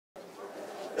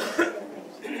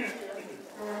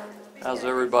How's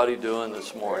everybody doing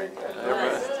this morning?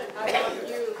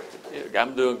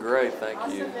 I'm doing great,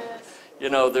 thank you. You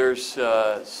know, there's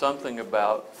something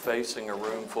about facing a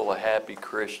room full of happy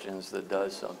Christians that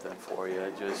does something for you.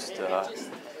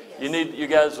 You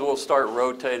guys will start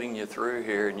rotating you through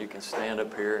here, and you can stand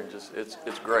up here and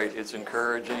it's great. It's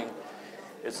encouraging.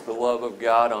 It's the love of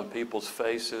God on people's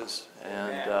faces,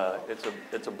 and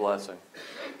it's a blessing.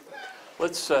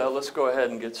 Let's go ahead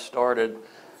and get started.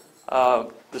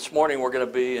 This morning we're going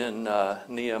to be in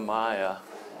Nehemiah,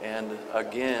 and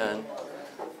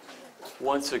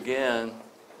once again,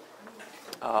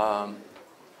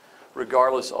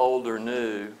 regardless old or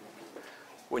new,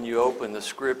 when you open the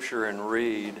Scripture and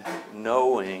read,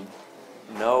 knowing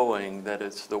that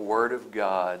it's the Word of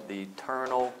God, the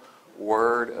eternal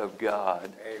Word of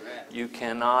God, amen, you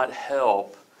cannot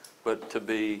help but to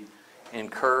be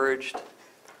encouraged,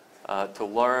 to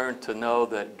learn, to know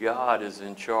that God is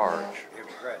in charge.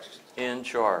 In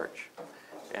charge.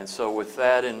 And so with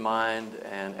that in mind,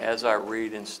 and as I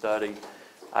read and study,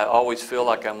 I always feel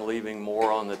like I'm leaving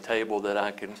more on the table than I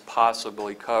can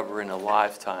possibly cover in a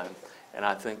lifetime. And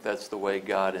I think that's the way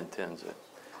God intends it.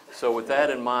 So with that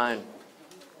in mind,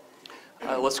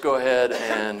 let's go ahead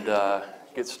and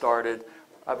get started.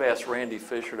 I've asked Randy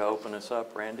Fisher to open us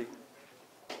up. Randy?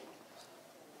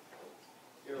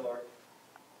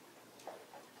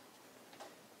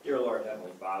 Dear Lord,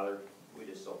 Heavenly Father, we're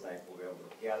just so thankful to be able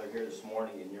to gather here this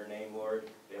morning in your name, Lord,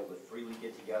 be able to freely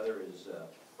get together as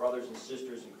brothers and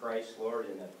sisters in Christ, Lord,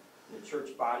 in the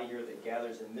church body here that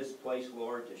gathers in this place,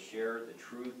 Lord, to share the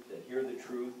truth, to hear the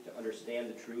truth, to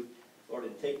understand the truth, Lord,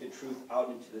 and take the truth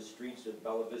out into the streets of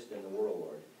Bella Vista and the world,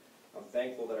 Lord. I'm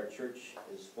thankful that our church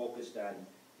is focused on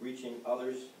reaching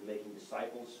others, making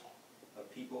disciples of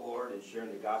people, Lord, and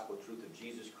sharing the gospel truth of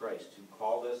Jesus Christ, who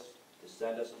called us, to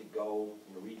send us to go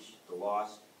and reach the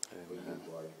lost for you,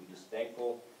 Lord. We're just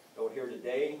thankful that we're here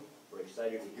today. We're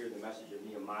excited to hear the message of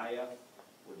Nehemiah.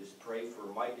 We'll just pray for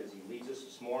Mike as he leads us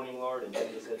this morning, Lord, and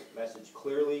give us that message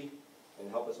clearly and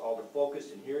help us all to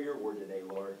focus and hear your word today,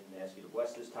 Lord, and ask you to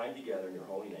bless this time together in your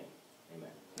holy name.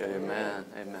 Amen. Amen.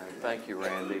 Amen. Thank you,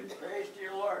 Randy. Praise to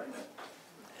your Lord.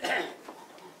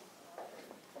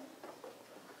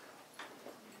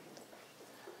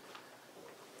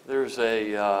 There's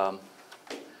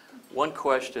one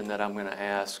question that I'm going to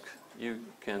ask. You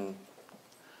can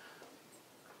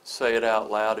say it out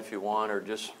loud if you want, or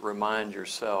just remind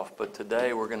yourself. But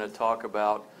today we're going to talk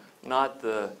about not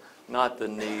the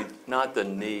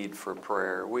need for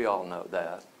prayer. We all know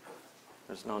that.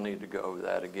 There's no need to go over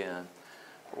that again.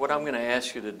 What I'm going to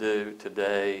ask you to do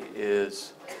today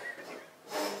is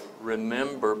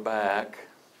remember back,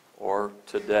 or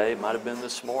today, it might have been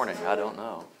this morning, I don't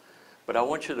know. But I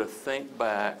want you to think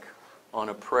back on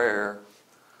a prayer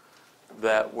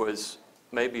that was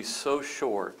maybe so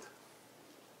short,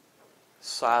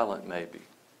 silent maybe,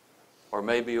 or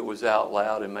maybe it was out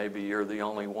loud and maybe you're the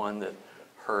only one that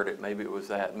heard it. Maybe it was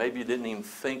that. Maybe you didn't even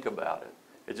think about it.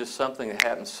 It's just something that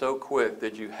happened so quick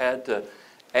that you had to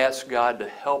ask God to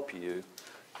help you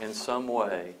in some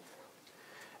way,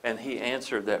 and He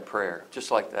answered that prayer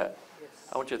just like that.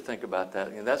 I want you to think about that.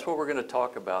 And that's what we're going to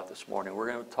talk about this morning.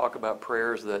 We're going to talk about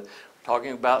prayers that we're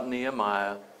talking about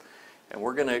Nehemiah, and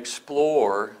we're going to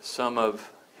explore some of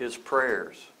his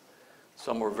prayers.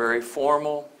 Some were very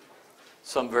formal,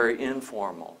 some very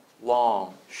informal,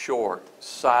 long, short,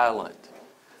 silent.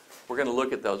 We're going to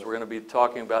look at those. We're going to be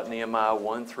talking about Nehemiah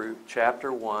 1 through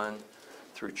chapter 1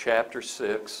 through chapter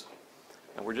 6.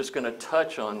 And we're just going to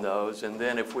touch on those. And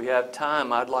then if we have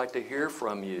time, I'd like to hear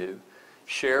from you.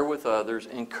 Share with others,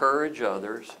 encourage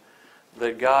others,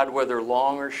 that God, whether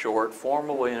long or short,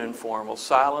 formal and informal,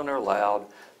 silent or loud,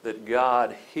 that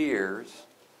God hears.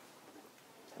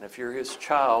 And if you're His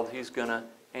child, He's going to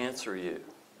answer you.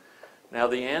 Now,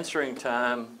 the answering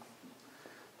time,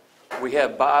 we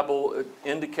have Bible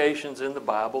indications in the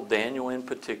Bible. Daniel in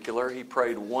particular, he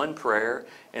prayed one prayer,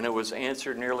 and it was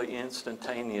answered nearly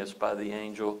instantaneous by the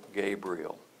angel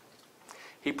Gabriel.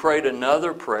 He prayed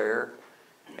another prayer,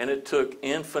 and it took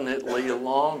infinitely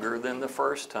longer than the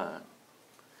first time.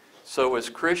 So as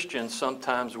Christians,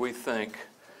 sometimes we think,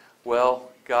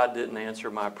 well, God didn't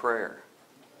answer my prayer.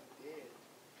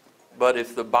 But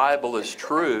if the Bible is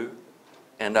true,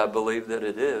 and I believe that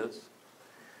it is,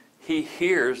 He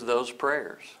hears those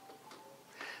prayers.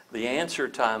 The answer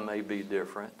time may be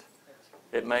different.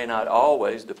 It may not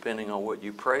always, depending on what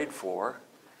you prayed for.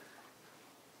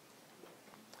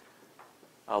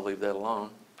 I'll leave that alone.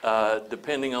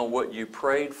 Depending on what you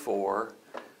prayed for,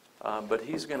 but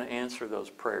He's going to answer those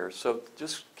prayers. So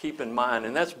just keep in mind,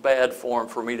 and that's bad form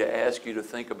for me to ask you to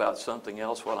think about something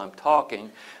else while I'm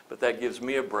talking, but that gives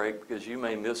me a break because you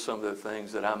may miss some of the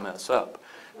things that I mess up.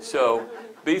 So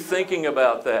be thinking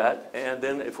about that, and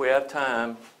then if we have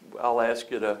time, I'll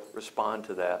ask you to respond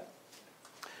to that.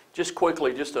 Just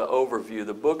quickly, just an overview.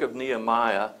 The book of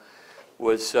Nehemiah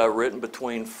was written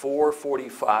between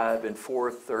 445 and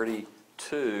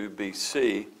 432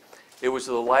 BC. It was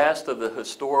the last of the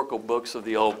historical books of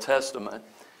the Old Testament,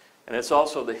 and it's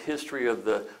also the history of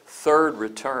the third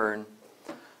return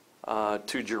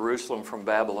to Jerusalem from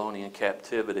Babylonian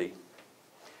captivity.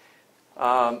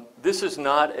 This is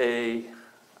not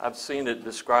I've seen it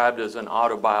described as an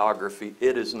autobiography.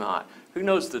 It is not. Who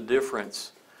knows the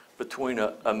difference between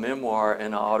a memoir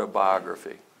and an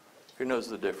autobiography? Who knows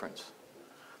the difference?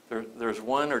 There's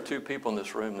one or two people in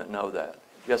this room that know that.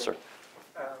 Yes, sir.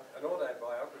 An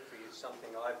autobiography is something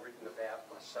I've written about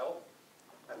myself.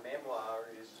 A memoir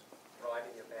is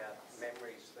writing about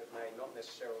memories that may not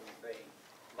necessarily be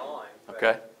mine, but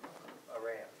Okay.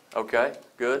 around. Okay,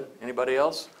 good. Anybody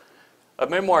else? A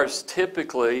memoir is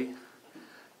typically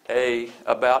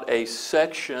about a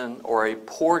section or a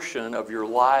portion of your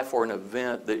life or an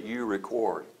event that you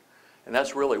record. And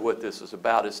that's really what this is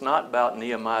about. It's not about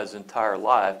Nehemiah's entire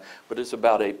life, but it's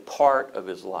about a part of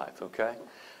his life, okay?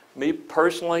 Me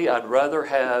personally, I'd rather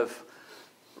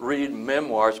read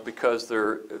memoirs because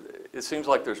it seems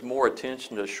like there's more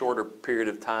attention to a shorter period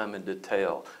of time and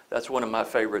detail. That's one of my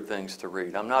favorite things to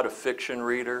read. I'm not a fiction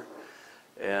reader.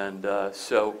 And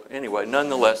so anyway,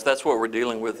 nonetheless, that's what we're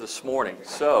dealing with this morning.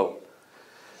 So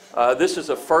this is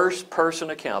a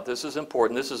first-person account. This is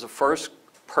important. This is a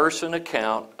first-person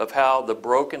account of how the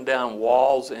broken down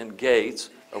walls and gates,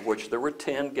 of which there were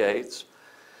 10 gates,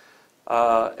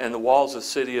 and the walls of the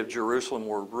city of Jerusalem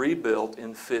were rebuilt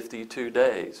in 52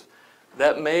 days.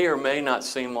 That may or may not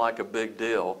seem like a big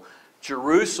deal.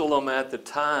 Jerusalem at the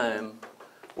time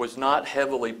was not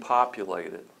heavily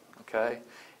populated, okay?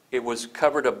 It was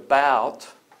covered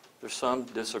about, there's some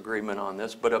disagreement on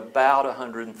this, but about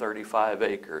 135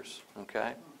 acres,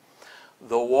 okay?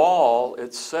 The wall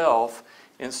itself,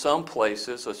 in some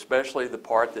places, especially the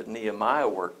part that Nehemiah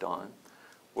worked on,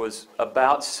 was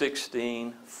about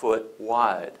 16 foot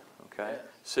wide, okay?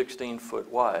 16 foot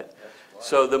wide.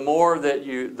 So the more that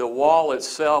the wall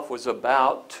itself was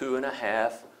about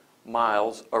 2.5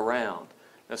 miles around.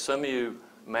 Now some of you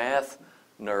math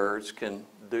nerds can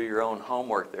do your own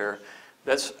homework there.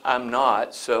 I'm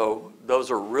not, so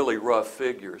those are really rough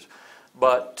figures.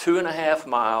 But 2.5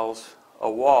 miles, a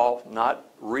wall not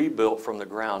rebuilt from the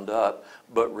ground up,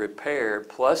 but repaired,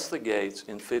 plus the gates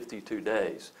in 52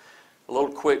 days. A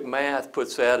little quick math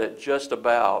puts that at just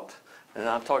about, and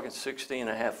I'm talking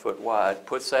 16.5 foot wide,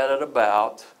 puts that at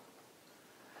about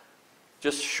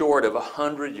just short of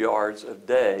 100 yards a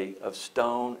day of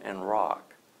stone and rock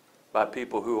by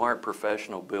people who aren't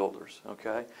professional builders,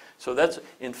 okay? So that's,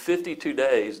 in 52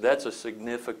 days, that's a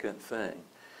significant thing.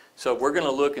 So we're going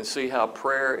to look and see how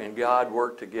prayer and God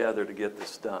work together to get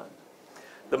this done.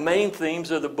 The main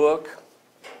themes of the book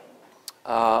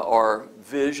are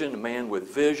vision, a man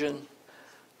with vision,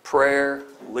 prayer,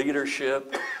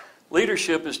 leadership.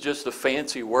 Leadership is just a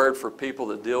fancy word for people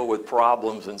that deal with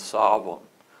problems and solve them.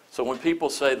 So when people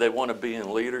say they want to be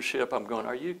in leadership, I'm going,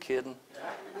 are you kidding?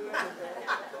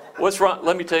 What's wrong?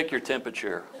 Let me take your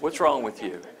temperature. What's wrong with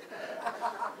you?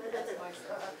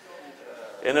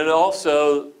 And it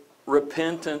also,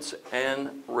 repentance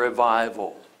and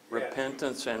revival.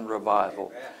 Repentance and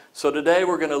revival. So today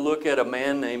we're going to look at a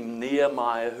man named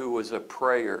Nehemiah who was a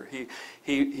prayer.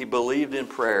 He believed in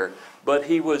prayer, but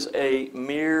he was a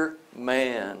mere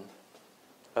man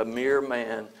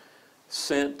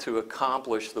sent to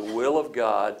accomplish the will of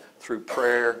God through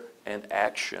prayer and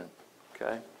action.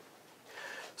 Okay?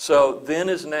 So then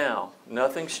as now,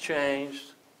 nothing's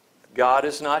changed. God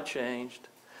has not changed.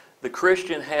 The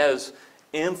Christian has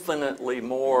infinitely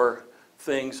more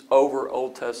things over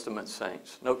Old Testament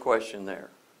saints. No question there.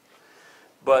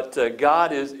 But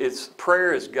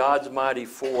prayer is God's mighty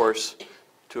force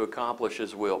to accomplish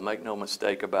His will. Make no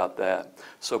mistake about that.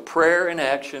 So prayer and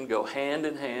action go hand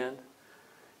in hand.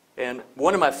 And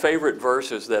one of my favorite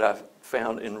verses that I've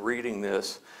found in reading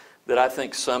this that I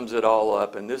think sums it all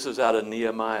up, and this is out of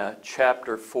Nehemiah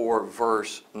chapter 4,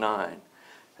 verse 9.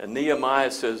 And Nehemiah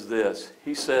says this.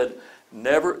 He said,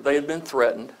 they had been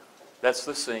threatened. That's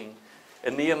the scene.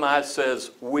 And Nehemiah says,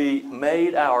 we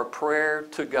made our prayer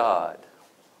to God.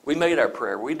 We made our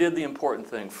prayer. We did the important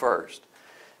thing first.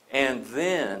 And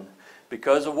then,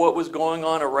 because of what was going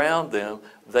on around them,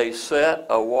 they set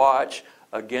a watch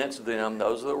against them,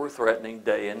 those that were threatening,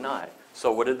 day and night.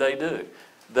 So what did they do?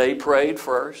 They prayed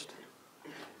first,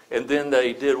 and then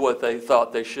they did what they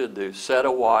thought they should do, set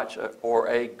a watch or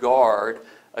a guard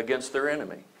against their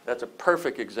enemy. That's a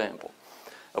perfect example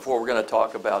of what we're going to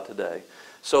talk about today.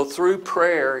 So through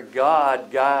prayer,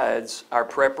 God guides our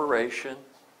preparation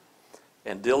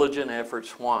and diligent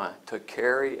efforts. Why? To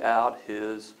carry out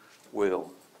His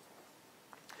will.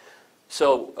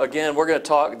 So again, we're going to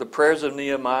talk the prayers of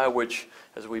Nehemiah, which,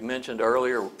 as we mentioned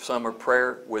earlier, some are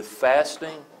prayer with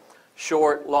fasting,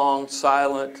 short, long,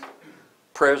 silent,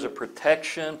 prayers of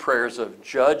protection, prayers of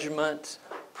judgment,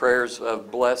 prayers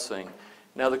of blessing.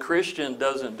 Now the Christian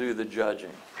doesn't do the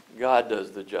judging. God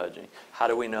does the judging. How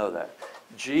do we know that?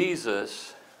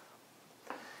 Jesus,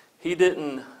 He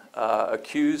didn't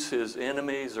accuse His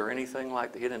enemies or anything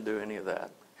like that. He didn't do any of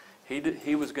that.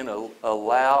 He was going to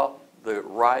allow the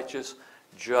righteous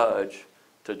judge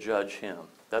to judge Him.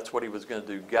 That's what He was going to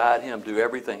do. Guide Him, do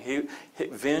everything.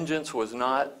 Vengeance was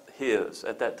not His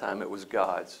at that time. It was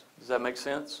God's. Does that make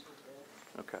sense?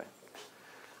 Okay.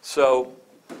 So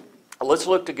let's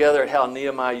look together at how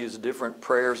Nehemiah used different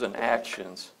prayers and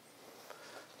actions.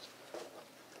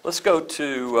 Let's go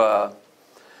to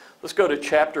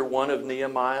chapter 1 of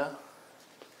Nehemiah.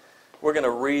 We're going to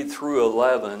read through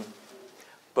 11,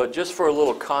 but just for a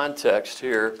little context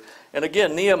here. And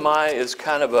again, Nehemiah is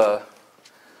kind of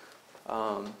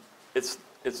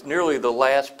it's nearly the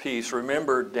last piece.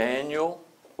 Remember, Daniel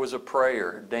was a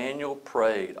prayer. Daniel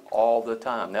prayed all the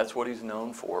time. That's what he's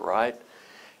known for, right?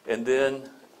 And then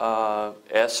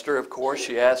Esther, of course,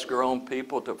 she asked her own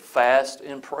people to fast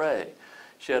and pray.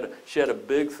 She had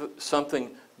a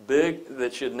something big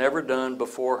that she had never done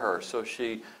before her. So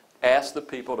she asked the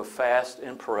people to fast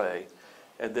and pray.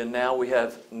 And then now we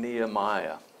have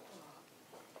Nehemiah.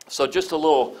 So just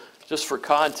for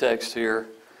context here,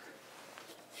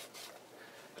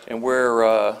 and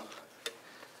where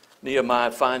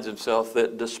Nehemiah finds himself,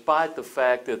 that despite the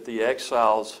fact that the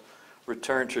exiles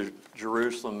returned to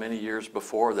Jerusalem many years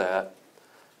before that,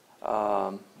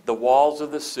 the walls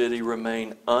of the city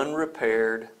remain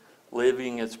unrepaired,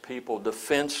 leaving its people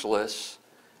defenseless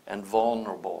and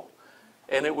vulnerable.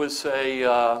 And it was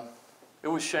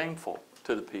shameful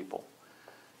to the people.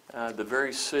 The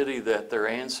very city that their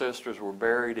ancestors were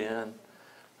buried in,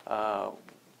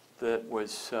 it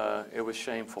was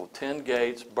shameful. 10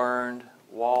 gates burned,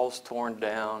 walls torn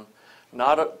down.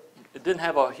 It didn't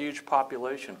have a huge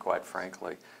population, quite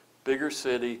frankly. Bigger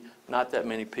city, not that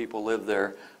many people lived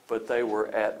there, but they were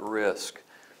at risk.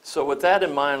 So with that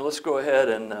in mind, let's go ahead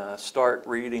and start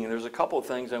reading. There's a couple of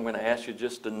things I'm going to ask you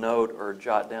just to note or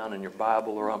jot down in your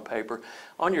Bible or on paper.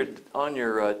 On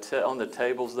the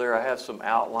tables there, I have some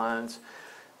outlines.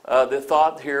 The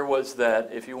thought here was that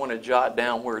if you want to jot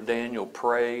down where Daniel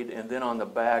prayed, and then on the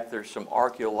back there's some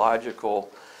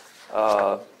archaeological.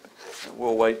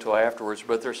 We'll wait till afterwards,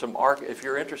 but there's some if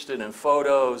you're interested in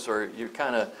photos, or you're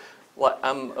kind of,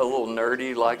 I'm a little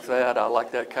nerdy like that. I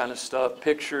like that kind of stuff.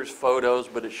 Pictures, photos,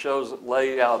 but it shows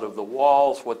layout of the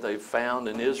walls, what they found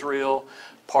in Israel.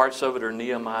 Parts of it are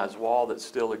Nehemiah's wall that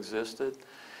still existed.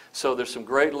 So there's some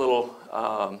great little,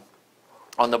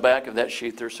 on the back of that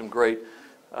sheet, there's some great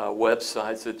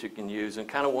websites that you can use. And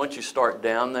kind of once you start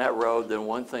down that road, then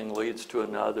one thing leads to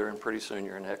another, and pretty soon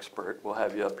you're an expert. We'll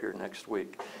have you up here next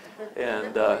week.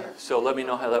 And so let me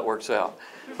know how that works out.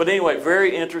 But anyway,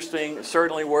 very interesting,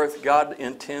 certainly God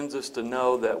intends us to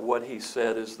know that what He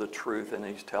said is the truth, and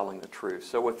He's telling the truth.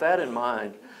 So with that in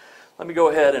mind, let me go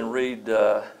ahead and read,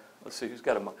 let's see, who's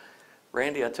got a,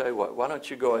 Randy, I tell you what, why don't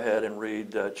you go ahead and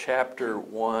read chapter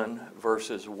 1,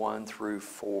 verses 1 through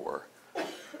 4. The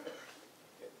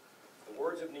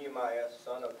words of Nehemiah,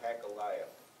 son of Hakaliah.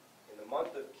 In the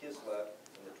month of Kislev,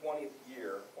 in the 20th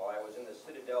year, while I was in the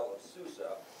citadel of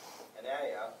Susa,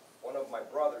 Ananiah, one of my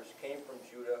brothers, came from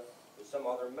Judah with some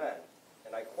other men,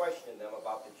 and I questioned them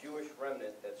about the Jewish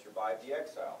remnant that survived the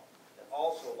exile, and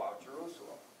also about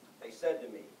Jerusalem. They said to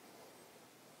me,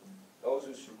 Those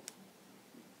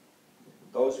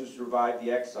who survived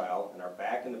the exile and are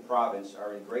back in the province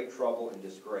are in great trouble and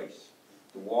disgrace.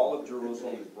 The wall of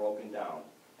Jerusalem is broken down,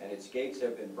 and its gates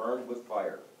have been burned with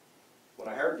fire. When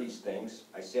I heard these things,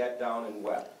 I sat down and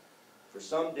wept. For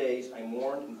some days I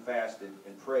mourned and fasted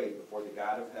and prayed before the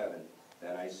God of heaven.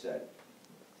 Then I said.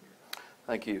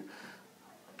 Thank you.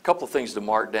 A couple of things to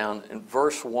mark down. In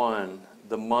verse 1,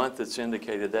 the month that's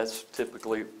indicated, that's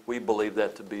typically, we believe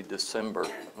that to be December.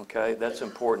 Okay? That's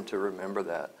important to remember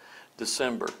that.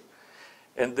 December.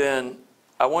 And then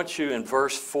I want you in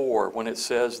verse 4, when it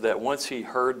says that once he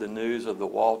heard the news of the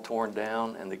wall torn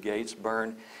down and the gates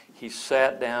burned, he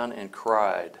sat down and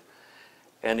cried.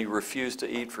 And he refused to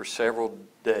eat for several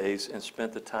days and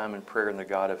spent the time in prayer in the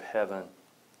God of heaven.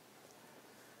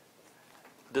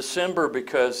 December,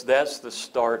 because that's the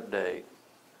start date.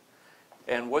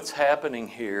 And what's happening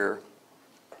here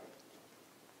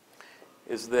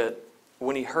is that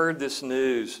when he heard this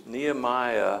news,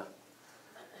 Nehemiah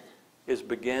is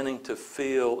beginning to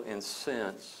feel and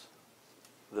sense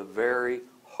the very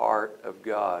heart of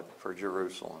God for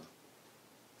Jerusalem.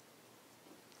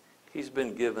 He's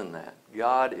been given that.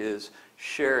 God is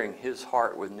sharing his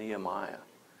heart with Nehemiah.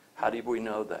 How do we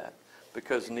know that?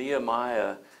 Because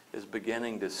Nehemiah is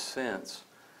beginning to sense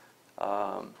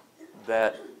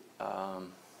that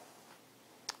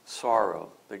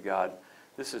sorrow that God,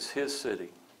 this is his city.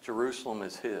 Jerusalem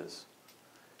is his.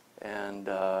 And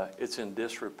it's in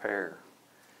disrepair.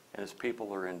 And his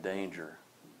people are in danger.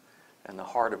 And the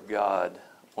heart of God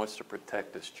wants to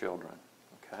protect his children.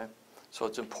 Okay? So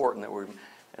it's important that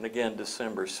and again,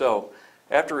 December. So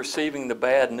after receiving the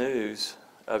bad news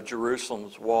of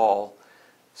Jerusalem's wall,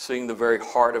 seeing the very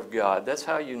heart of God, that's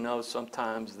how you know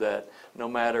sometimes that no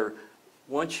matter,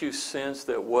 once you sense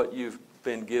that what you've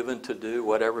been given to do,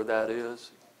 whatever that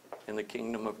is, in the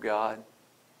kingdom of God,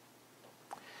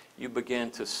 you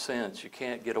begin to sense, you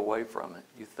can't get away from it.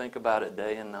 You think about it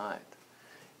day and night.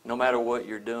 No matter what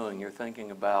you're doing, you're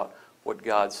thinking about what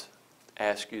God's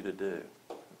asked you to do.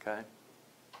 Okay?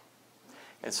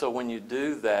 And so when you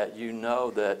do that, you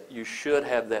know that you should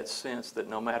have that sense that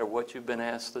no matter what you've been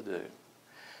asked to do,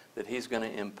 that he's going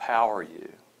to empower you.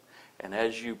 And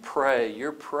as you pray,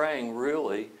 you're praying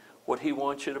really what he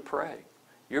wants you to pray.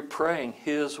 You're praying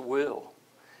his will.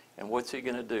 And what's he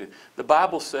going to do? The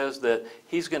Bible says that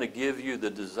he's going to give you the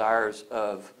desires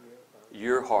of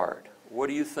your heart. What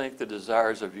do you think the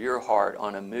desires of your heart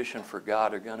on a mission for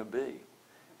God are going to be?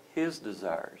 His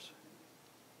desires.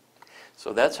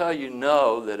 So that's how you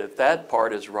know that if that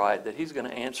part is right, that he's going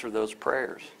to answer those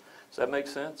prayers. Does that make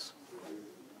sense?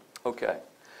 Okay.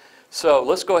 So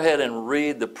let's go ahead and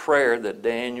read the prayer that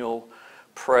Daniel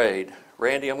prayed.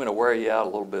 Randy, I'm going to wear you out a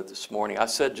little bit this morning. I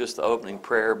said just the opening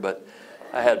prayer, but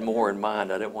I had more in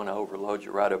mind. I didn't want to overload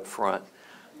you right up front.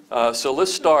 So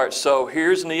let's start. So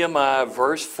here's Nehemiah,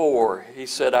 verse 4. He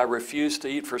said, I refused to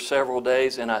eat for several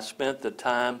days, and I spent the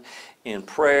time in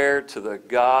prayer to the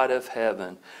God of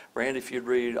heaven. Randy, if you'd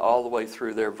read all the way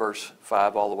through there, verse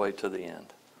 5, all the way to the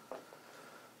end.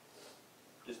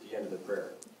 Just the end of the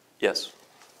prayer. Yes.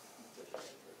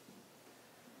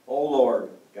 O Lord,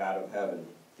 God of heaven,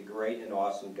 the great and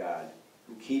awesome God,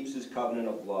 who keeps his covenant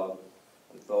of love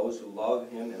with those who love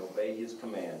him and obey his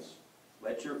commands,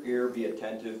 let your ear be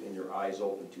attentive and your eyes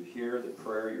open to hear the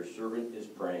prayer your servant is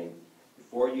praying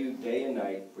before you day and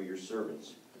night for your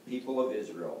servants, the people of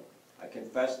Israel. I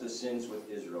confess the sins with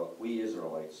Israel, we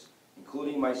Israelites,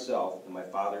 including myself and my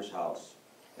father's house,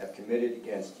 have committed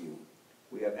against you.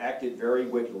 We have acted very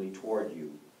wickedly toward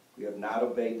you. We have not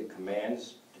obeyed the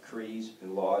commands, decrees,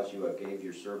 and laws you have gave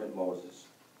your servant Moses.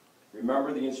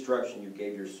 Remember the instruction you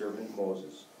gave your servant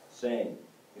Moses, saying,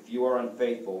 if you are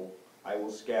unfaithful, I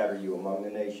will scatter you among the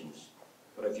nations.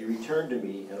 But if you return to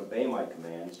me and obey my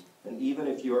commands, and even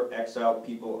if your exiled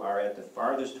people are at the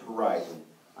farthest horizon,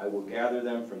 I will gather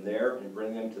them from there and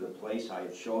bring them to the place I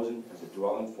have chosen as a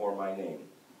dwelling for my name.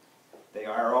 They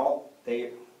are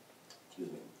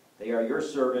your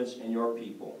servants and your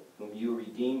people, whom you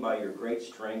redeem by your great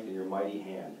strength and your mighty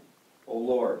hand. O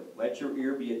Lord, let your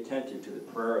ear be attentive to the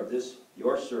prayer of this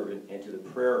your servant and to the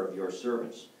prayer of your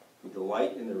servants, who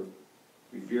delight in the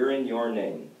revering your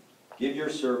name. Give your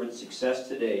servant success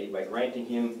today by granting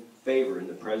him favor in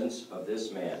the presence of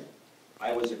this man.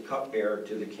 I was a cupbearer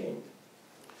to the king.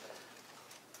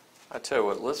 I tell you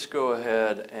what, let's go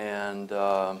ahead and,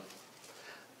 I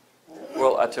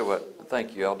tell you what,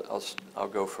 thank you, I'll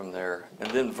go from there. And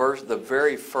then the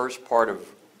very first part of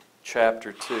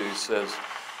chapter 2 says,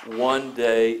 one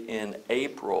day in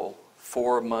April,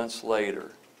 4 months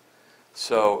later.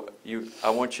 So I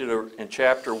want you to, in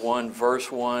chapter 1,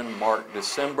 verse 1, mark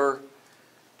December.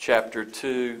 Chapter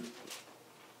 2,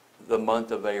 the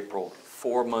month of April,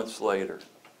 4 months later.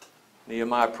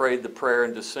 Nehemiah prayed the prayer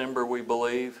in December, we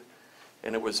believe,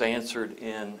 and it was answered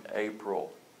in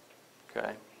April.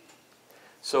 Okay?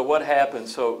 So what happened?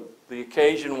 So the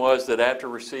occasion was that after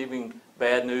receiving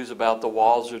bad news about the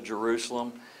walls of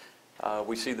Jerusalem,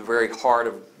 we see the very heart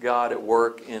of God at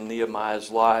work in Nehemiah's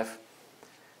life.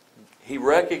 He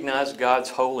recognized God's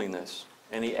holiness,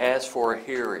 and he asked for a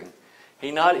hearing.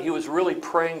 He was really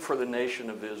praying for the nation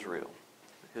of Israel,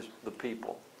 the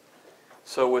people.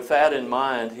 So with that in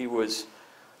mind, he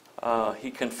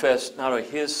confessed not only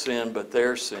his sin, but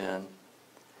their sin.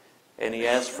 And he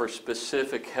asked for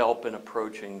specific help in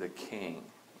approaching the king.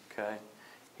 Okay?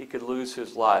 He could lose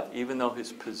his life, even though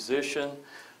his position,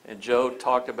 and Joe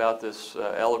talked about this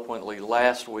eloquently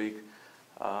last week,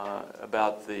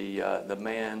 about the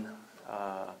man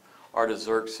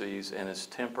Artaxerxes and his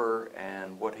temper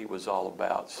and what he was all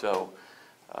about. So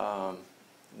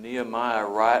Nehemiah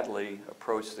rightly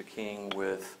approached the king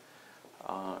with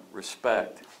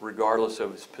respect, regardless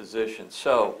of his position.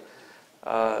 So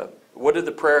what did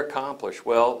the prayer accomplish?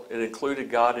 Well, it included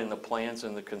God in the plans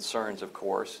and the concerns, of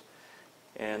course.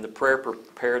 And the prayer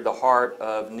prepared the heart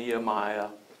of Nehemiah,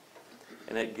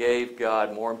 and it gave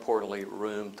God, more importantly,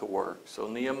 room to work. So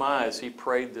Nehemiah, as he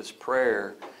prayed this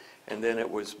prayer, and then it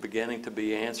was beginning to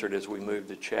be answered as we moved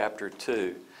to chapter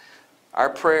 2. Our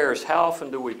prayers, how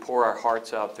often do we pour our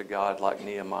hearts out to God like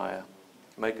Nehemiah?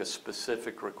 Make a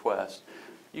specific request.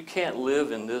 You can't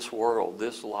live in this world,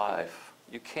 this life.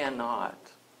 You cannot,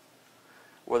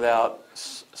 without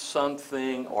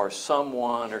something or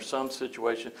someone or some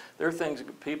situation. There are things,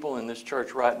 people in this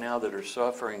church right now that are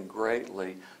suffering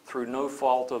greatly through no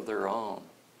fault of their own.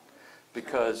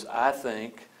 Because I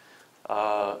think,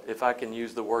 if I can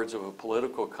use the words of a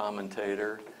political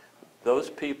commentator, those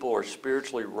people are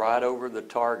spiritually right over the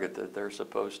target that they're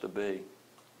supposed to be.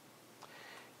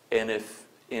 And if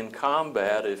in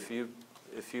combat, if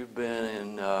you've been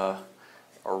in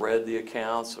or read the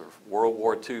accounts of World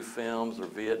War II films or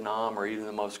Vietnam or even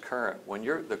the most current,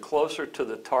 the closer to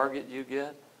the target you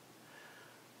get,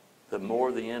 the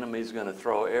more the enemy's going to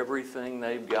throw everything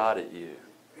they've got at you.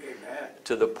 Amen.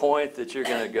 To the point that you're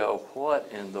going to go, what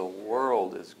in the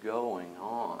world is going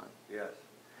on? Yes.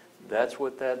 That's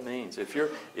what that means. If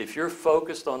you're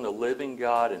focused on the living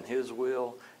God and His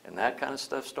will, and that kind of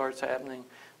stuff starts happening,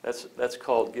 that's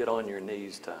called get on your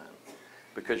knees time.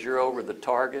 Because you're over the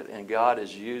target and God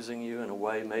is using you in a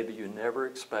way maybe you never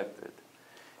expected.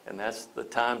 And that's the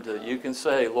time you can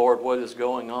say, Lord, what is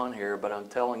going on here? But I'm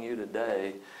telling you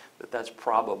today that that's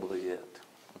probably it.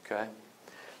 Okay?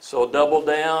 So double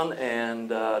down and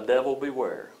devil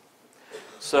beware.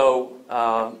 So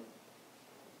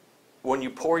when you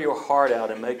pour your heart out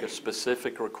and make a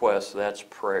specific request, that's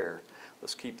prayer.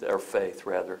 Let's keep our faith,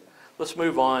 rather. Let's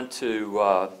move on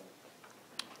to,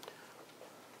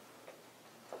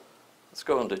 let's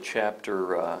go into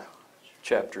chapter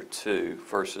 2,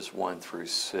 verses 1 through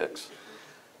 6.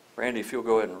 Randy, if you'll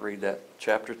go ahead and read that,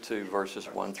 chapter 2, verses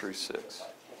 1 through 6.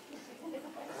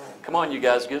 Come on, you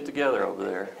guys, get together over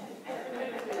there.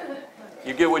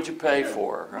 You get what you pay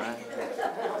for, right?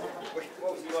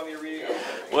 What was you want me to read?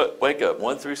 Wake up,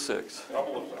 1 through 6.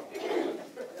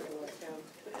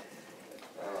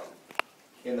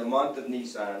 In the month of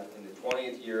Nisan, in the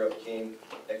 20th year of King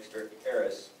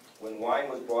Xerxes, when wine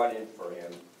was brought in for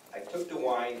him, I took the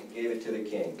wine and gave it to the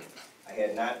king. I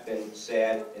had not been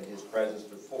sad in his presence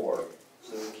before,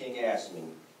 so the king asked me,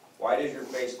 "Why does your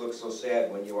face look so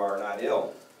sad when you are not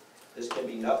ill? This can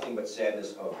be nothing but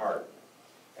sadness of heart."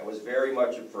 I was very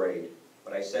much afraid,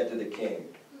 but I said to the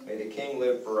king, "May the king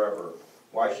live forever.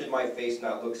 Why should my face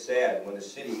not look sad when the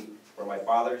city where my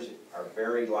fathers are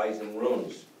buried lies in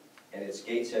ruins, and its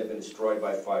gates have been destroyed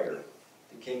by fire?"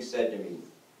 The king said to me,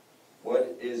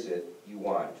 "What is it you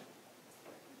want?"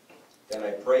 Then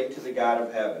I prayed to the God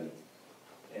of heaven,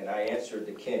 and I answered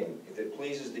the king, "If it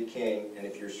pleases the king, and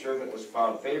if your servant was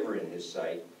found favor in his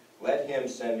sight, let him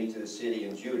send me to the city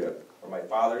in Judah, where my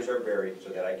fathers are buried, so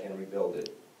that I can rebuild it."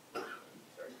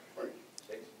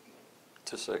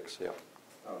 To 6, yeah.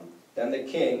 Then the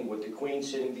king, with the queen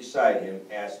sitting beside him,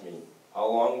 asked me, "How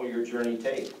long will your journey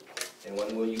take, and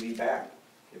when will you be back?"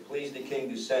 It pleased the king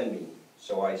to send me,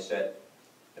 so I set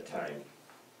a time.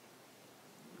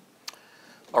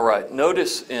 All right,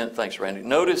 thanks Randy,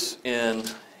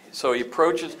 so he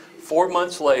approaches 4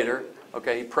 months later,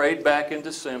 okay, he prayed back in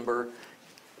December.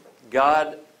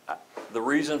 God, the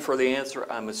reason for the answer,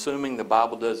 I'm assuming the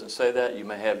Bible doesn't say that, you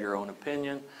may have your own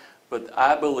opinion, but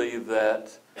I believe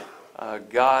that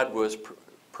God was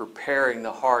preparing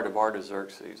the heart of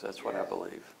Artaxerxes, that's what I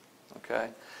believe, okay?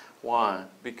 Why?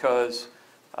 Because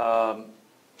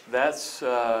that's...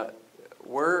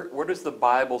 Where does the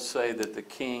Bible say that the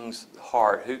king's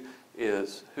heart,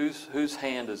 whose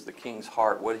hand is the king's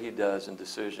heart, what he does in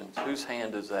decisions? Whose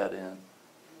hand is that in?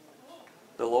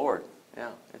 The Lord,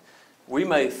 yeah. We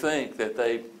may think that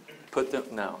they put them,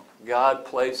 no. God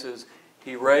places,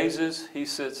 He raises, He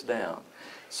sits down.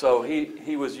 So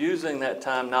he was using that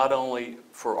time not only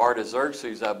for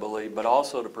Artaxerxes, I believe, but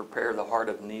also to prepare the heart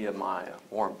of Nehemiah,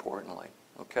 more importantly,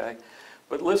 okay?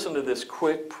 But listen to this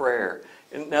quick prayer.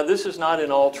 And now this is not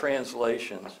in all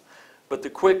translations, but the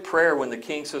quick prayer when the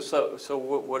king says, so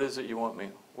what is it you want me?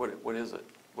 What is it?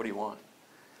 What do you want?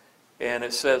 And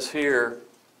it says here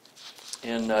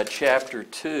in chapter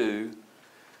 2,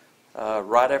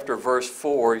 right after verse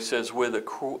 4, he says, with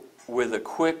a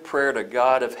quick prayer to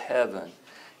God of heaven,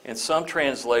 In some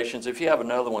translations, if you have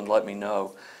another one, let me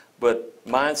know. But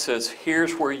mine says,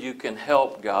 here's where you can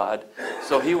help God.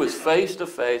 So he was face to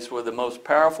face with the most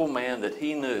powerful man that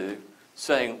he knew,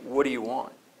 saying, what do you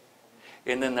want?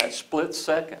 And in that split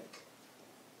second,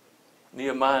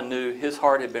 Nehemiah knew his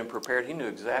heart had been prepared. He knew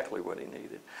exactly what he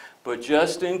needed. But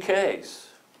just in case,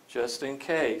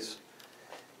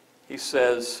 he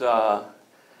says,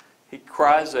 he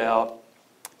cries out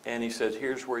and he says,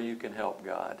 here's where you can help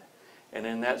God. And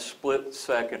in that split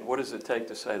second, what does it take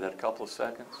to say that? A couple of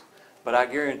seconds? But I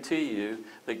guarantee you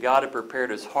that God had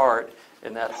prepared his heart,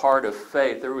 and that heart of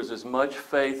faith. There was as much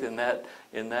faith in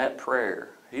that prayer.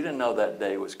 He didn't know that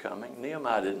day was coming.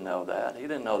 Nehemiah didn't know that. He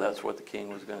didn't know that's what the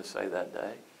king was going to say that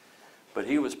day. But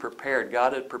he was prepared.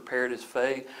 God had prepared his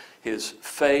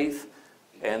faith,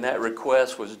 and that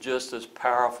request was just as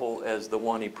powerful as the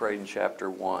one he prayed in chapter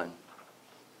 1.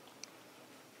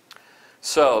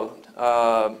 So,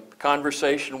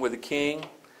 conversation with the king,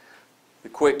 the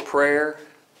quick prayer,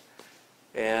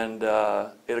 and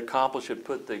it accomplished, it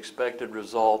put the expected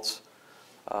results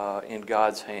in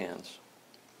God's hands.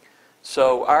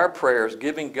 So our prayers,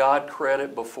 giving God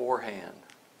credit beforehand,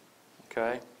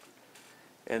 okay?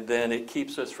 And then it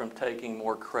keeps us from taking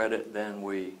more credit than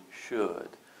we should.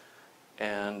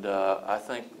 And I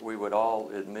think we would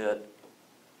all admit,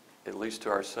 at least to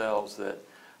ourselves, that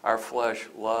our flesh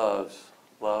loves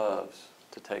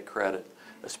to take credit,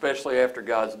 especially after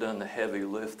God's done the heavy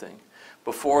lifting.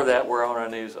 Before that, we're on our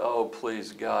knees, oh,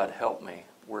 please, God, help me.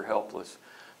 We're helpless.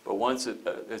 But once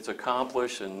it's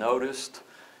accomplished and noticed,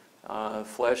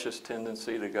 flesh's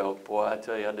tendency to go, boy, I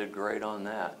tell you, I did great on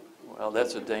that. Well,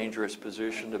 that's a dangerous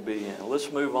position to be in.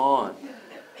 Let's move on.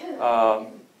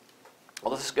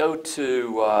 Let's go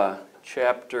to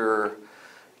chapter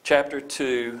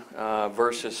 2,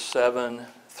 verses 7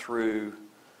 through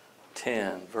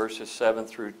 10. Verses 7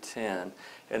 through 10.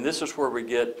 And this is where we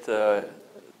get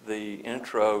the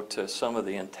intro to some of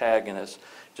the antagonists.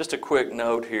 Just a quick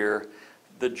note here.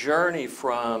 The journey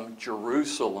from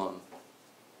Shushan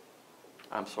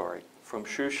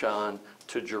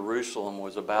to Jerusalem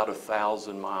was about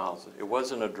 1,000 miles. It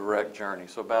wasn't a direct journey,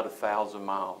 so about 1,000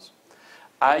 miles.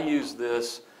 I use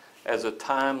this as a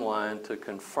timeline to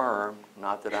confirm,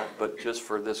 but just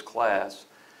for this class.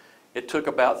 It took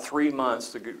about 3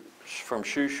 months from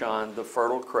Shushan, the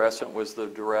Fertile Crescent was the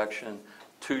direction,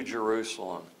 to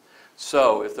Jerusalem.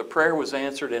 So if the prayer was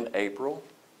answered in April,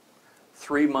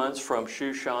 3 months from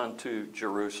Shushan to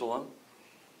Jerusalem,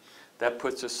 that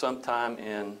puts us sometime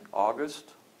in August.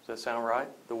 Does that sound right?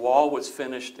 The wall was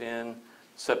finished in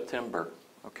September,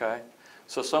 okay?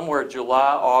 So somewhere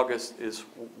July, August is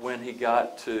when he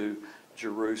got to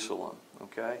Jerusalem,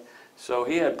 okay? So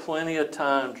he had plenty of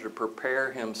time to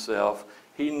prepare himself.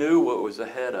 He knew what was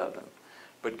ahead of him.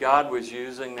 But God was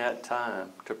using that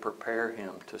time to prepare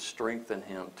him, to strengthen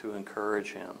him, to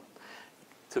encourage him,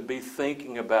 to be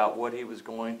thinking about what he was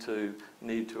going to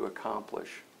need to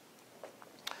accomplish.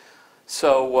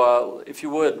 So, if you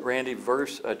would, Randy,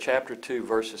 chapter 2,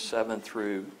 verses 7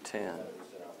 through 10.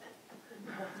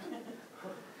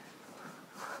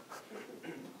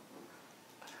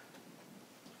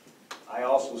 I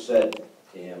also said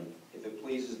to him, if it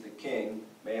pleases the king,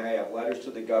 may I have letters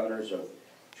to the governors of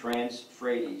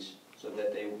Trans-Euphrates, so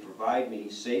that they will provide me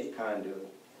safe conduit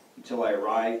until I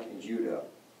arrive in Judah.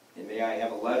 And may I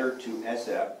have a letter to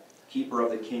Esep, keeper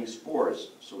of the king's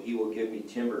forest, so he will give me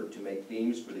timber to make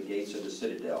beams for the gates of the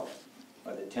citadel,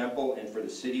 by the temple and for the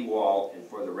city wall, and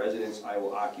for the residence I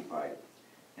will occupy.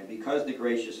 And because the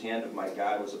gracious hand of my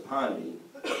God was upon me,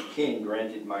 the king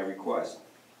granted my request.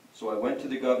 So I went to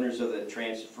the governors of the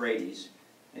Trans-Euphrates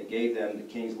and gave them the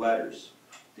king's letters.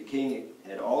 The king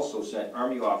had also sent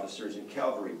army officers and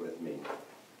cavalry with me.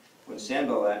 When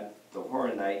Sanballat, the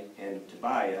Horonite, and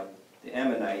Tobiah, the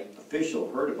Ammonite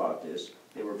official, heard about this,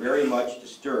 they were very much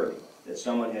disturbed that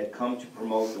someone had come to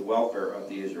promote the welfare of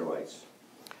the Israelites.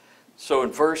 So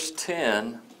in verse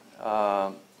 10,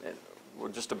 well,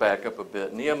 just to back up a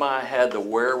bit, Nehemiah had the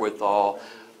wherewithal.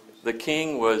 The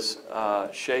king was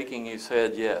shaking his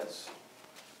head yes.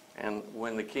 And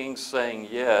when the king's saying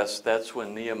yes, that's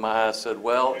when Nehemiah said,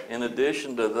 well, in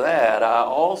addition to that, I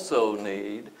also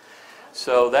need.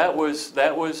 So I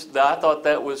thought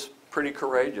that was pretty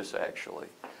courageous, actually.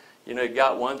 You know, you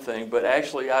got one thing, but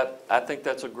actually I think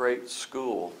that's a great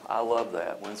school. I love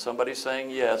that. When somebody's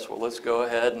saying yes, well, let's go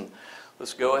ahead and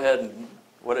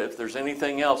what if there's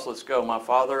anything else, let's go. My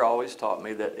father always taught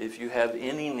me that if you have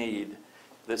any need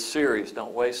that's serious,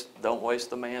 don't waste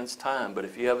the man's time. But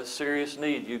if you have a serious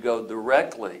need, you go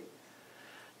directly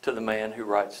to the man who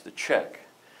writes the check.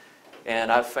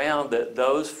 And I found that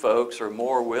those folks are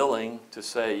more willing to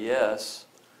say yes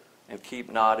and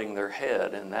keep nodding their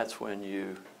head. And that's when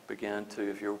you begin to,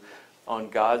 if you're on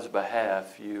God's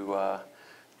behalf, you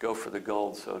go for the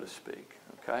gold, so to speak.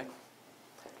 Okay?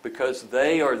 Because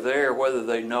they are there whether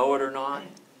they know it or not.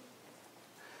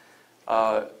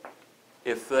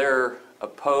 If they're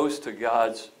opposed to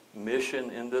God's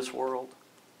mission in this world,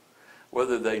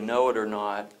 whether they know it or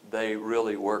not, they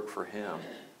really work for Him.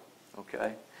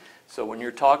 Okay? So when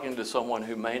you're talking to someone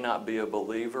who may not be a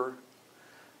believer,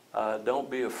 don't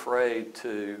be afraid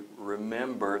to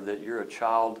remember that you're a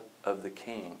child of the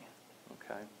King.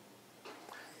 Okay?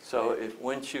 So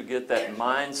once you get that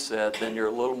mindset, then you're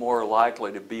a little more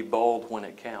likely to be bold when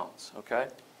it counts. Okay?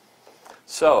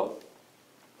 So,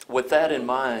 with that in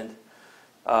mind,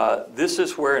 this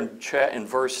is where in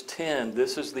verse 10,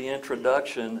 this is the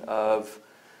introduction of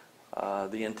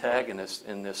the antagonist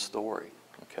in this story.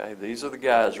 Okay? These are the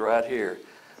guys right here,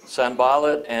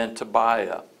 Sanballat and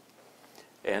Tobiah.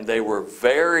 And they were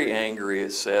very angry,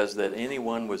 it says, that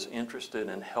anyone was interested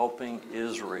in helping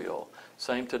Israel.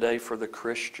 Same today for the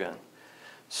Christian.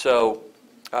 So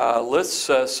let's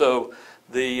go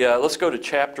to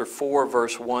chapter 4,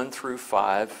 verse 1 through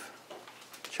 5.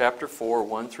 Chapter 4,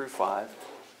 1 through 5.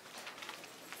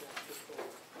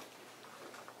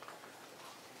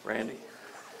 Randy?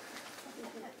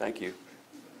 Thank you.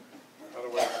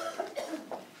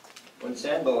 When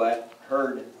Sanballat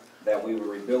heard that we were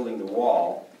rebuilding the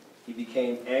wall, he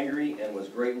became angry and was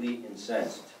greatly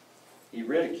incensed. He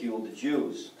ridiculed the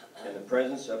Jews. In the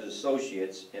presence of his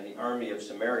associates and the army of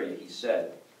Samaria, he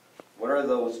said, "What are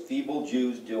those feeble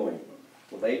Jews doing?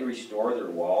 Will they restore their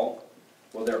wall?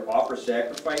 Will they offer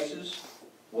sacrifices?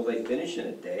 Will they finish in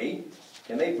a day?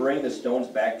 Can they bring the stones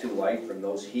back to life from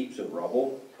those heaps of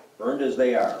rubble, burned as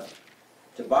they are?"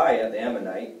 Tobiah, the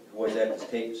Ammonite, who was at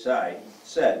his side,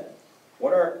 said,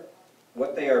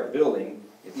 What they are building,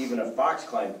 if even a fox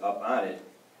climbed up on it,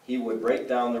 he would break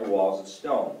down their walls of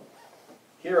stone.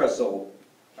 Hear us, O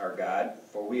our God,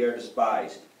 for we are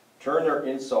despised. Turn their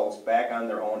insults back on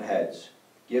their own heads.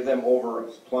 Give them over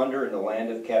as plunder in the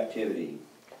land of captivity.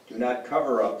 Do not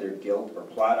cover up their guilt or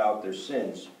blot out their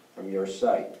sins from your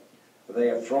sight, for they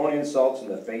have thrown insults in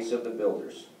the face of the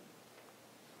builders.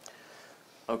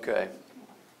 Okay.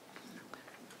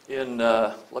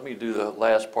 Let me do the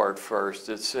last part first.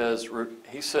 It says,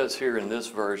 he says here in this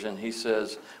version, he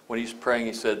says, when he's praying,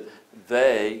 he said,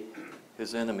 they,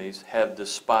 his enemies, have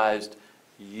despised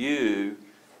you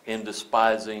in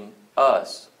despising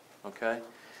us. Okay?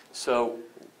 So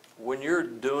when you're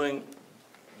doing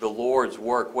the Lord's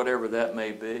work, whatever that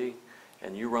may be,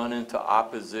 and you run into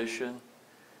opposition,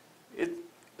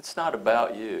 it's not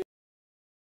about you.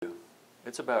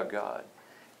 It's about God.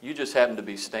 You just happen to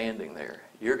be standing there.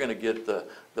 You're going to get the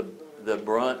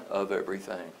brunt of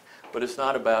everything, but it's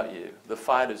not about you. The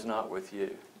fight is not with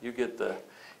you. You get to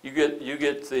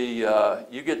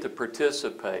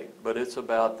participate, but it's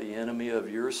about the enemy of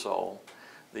your soul,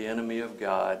 the enemy of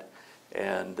God,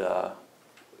 and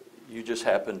you just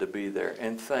happen to be there.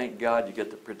 And thank God you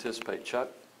get to participate. Chuck?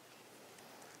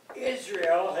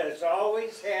 Israel has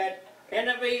always had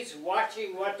enemies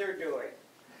watching what they're doing.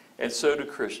 And so do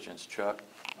Christians, Chuck.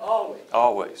 Always.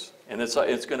 Always. And it's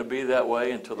going to be that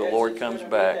way until the Lord comes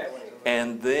back.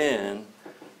 And then,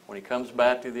 when He comes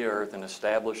back to the earth and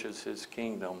establishes His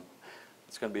kingdom,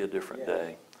 it's going to be a different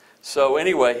day. So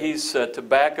anyway, he's to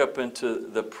back up into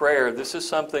the prayer. This is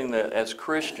something that as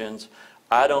Christians,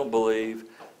 I believe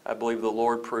the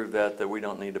Lord proved that we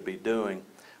don't need to be doing.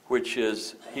 Which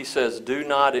is, he says, do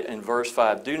not, in verse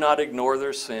 5, do not ignore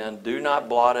their sin, do not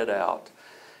blot it out.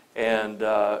 And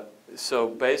so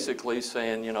basically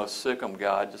saying, sick them,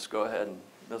 God, let's go ahead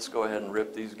and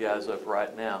rip these guys up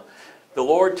right now. The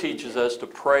Lord teaches us to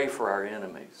pray for our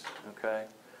enemies, okay?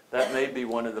 That may be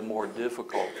one of the more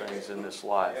difficult things in this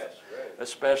life,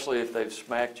 especially if they've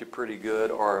smacked you pretty good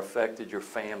or affected your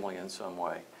family in some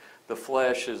way. The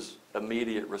flesh's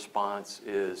immediate response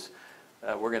is,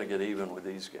 we're going to get even with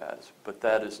these guys. But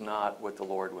that is not what the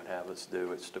Lord would have us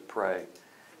do. It's to pray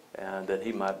and that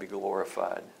He might be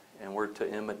glorified. And we're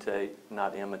to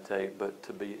not imitate, but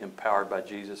to be empowered by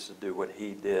Jesus to do what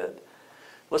He did.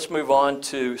 Let's move on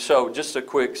to, so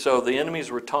the enemies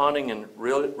were taunting and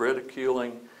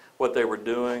ridiculing what they were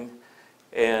doing.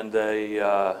 And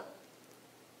I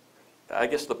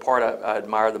guess the part I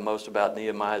admire the most about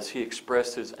Nehemiah is he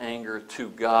expressed his anger to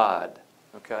God.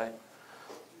 Okay?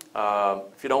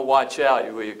 If you don't watch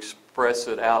out, we express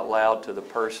it out loud to the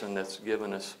person that's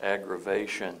given us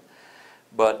aggravation.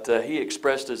 But he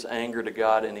expressed his anger to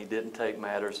God, and he didn't take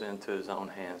matters into his own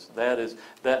hands.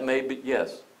 That may be,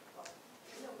 yes?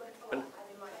 I didn't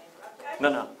want to interrupt. No.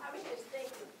 I was just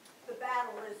thinking, the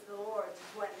battle is the Lord's, is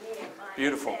what Nehemiah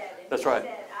Beautiful. said. And That's He right.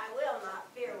 said, I will not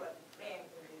fear what man can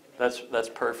do to me. That's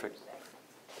perfect.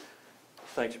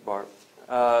 Thanks, Barb.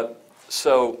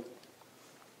 So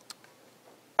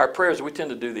our prayers, we tend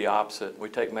to do the opposite. We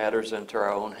take matters into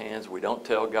our own hands. We don't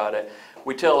tell God.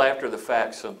 We tell after the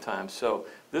fact sometimes. So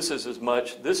this is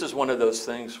one of those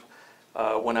things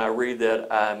when I read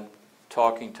that, I'm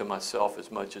talking to myself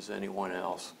as much as anyone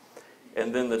else.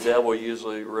 And then the devil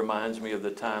usually reminds me of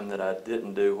the time that I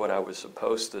didn't do what I was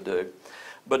supposed to do.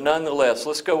 But nonetheless,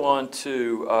 let's go on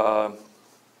to,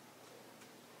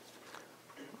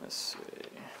 let's see.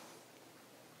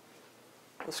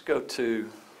 Let's go to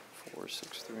 4,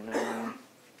 6 through 9.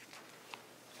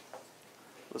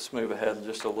 Let's move ahead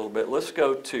just a little bit. Let's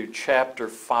go to chapter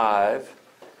 5.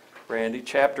 Randy,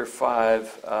 chapter 5,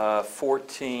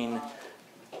 14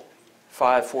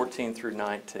 through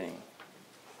 19.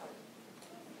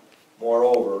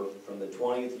 Moreover, from the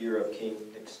 20th year of King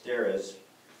Xerxes,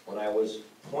 when I was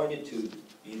appointed to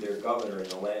be their governor in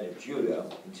the land of Judah,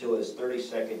 until his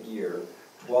 32nd year,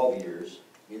 12 years,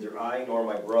 neither I nor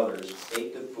my brothers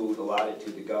ate the food allotted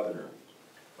to the governor.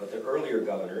 But the earlier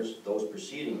governors, those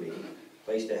preceding me,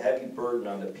 placed a heavy burden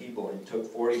on the people and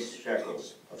took 40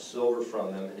 shekels of silver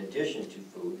from them in addition to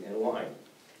food and wine.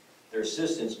 Their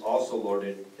assistants also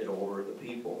lorded it over the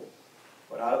people.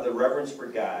 But out of the reverence for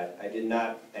God, I did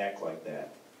not act like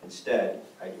that. Instead,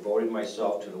 I devoted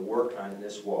myself to the work on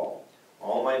this wall.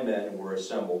 All my men were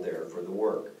assembled there for the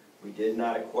work. We did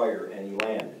not acquire any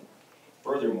land.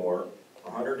 Furthermore,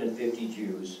 150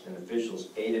 Jews and officials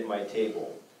ate at my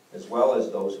table, as well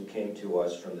as those who came to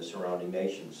us from the surrounding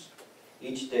nations.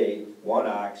 Each day, 1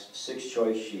 ox, 6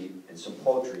 choice sheep, and some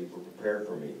poultry were prepared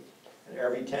for me. And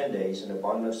every 10 days, an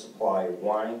abundant supply of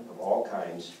wine of all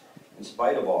kinds. In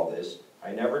spite of all this,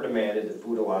 I never demanded the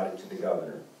food allotted to the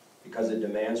governor, because the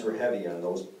demands were heavy on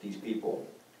these people.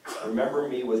 Remember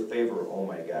me with favor, O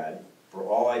my God, for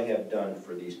all I have done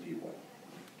for these people.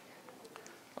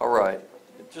 All right.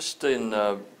 Just in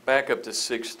back up to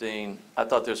 16, I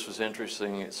thought this was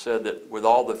interesting. It said that with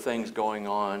all the things going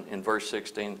on in verse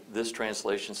 16, this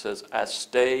translation says, I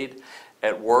stayed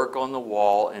at work on the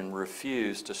wall and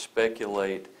refused to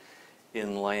speculate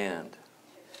in land.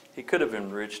 He could have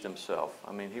enriched himself.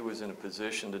 I mean, he was in a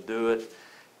position to do it,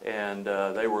 and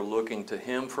they were looking to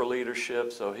him for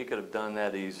leadership, so he could have done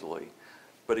that easily.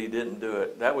 But he didn't do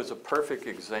it. That was a perfect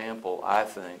example, I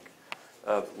think,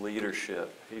 of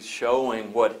leadership. He's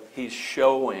showing what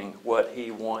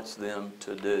he wants them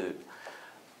to do.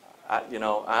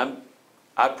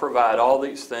 I provide all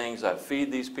these things, I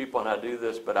feed these people and I do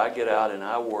this, but I get out and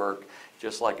I work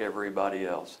just like everybody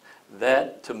else.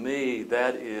 That, to me,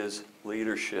 that is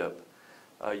leadership.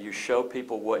 You show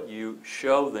people what you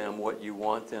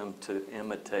want them to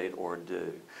imitate or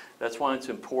do. That's why it's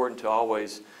important to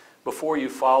always, before you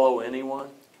follow anyone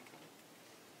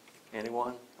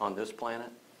on this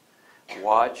planet,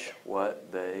 watch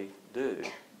what they do.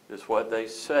 Does what they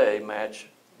say match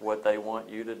what they want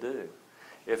you to do?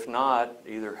 If not,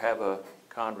 either have a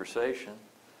conversation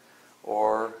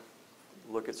or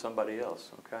look at somebody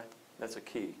else, okay? That's a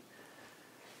key.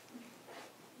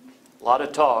 A lot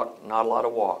of talk, not a lot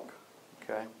of walk,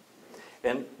 okay?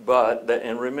 And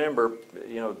remember,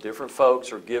 different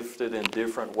folks are gifted in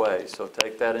different ways, so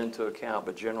take that into account,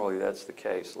 but generally that's the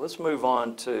case. Let's move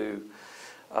on to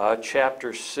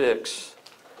chapter 6,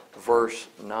 verse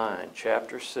 9.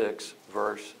 Chapter 6,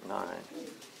 verse 9.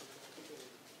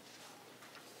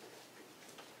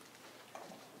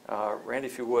 Randy,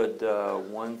 if you would,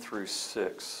 1 through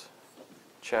 6.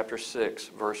 Chapter 6,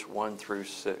 verse 1 through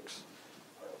 6.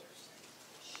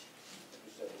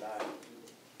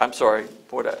 I'm sorry,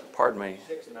 pardon me.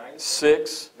 6, 9?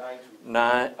 6, 9.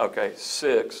 9, okay,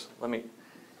 6. Let me,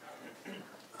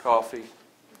 coffee.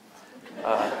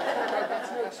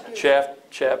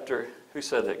 Chapter, who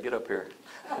said that? Get up here.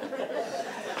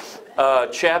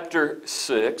 Chapter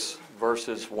 6,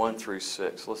 verses 1 through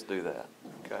 6. Let's do that,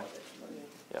 okay?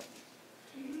 Yep.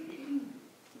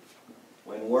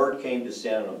 When word came to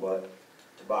Sanballat,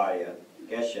 Tobiah,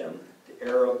 Geshem, the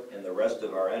Arab, and the rest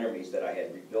of our enemies that I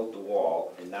had rebuilt the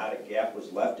wall, and not a gap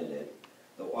was left in it,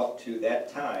 though up to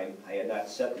that time I had not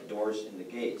set the doors and the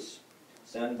gates,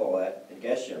 Sanballat and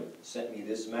Geshem sent me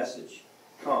this message: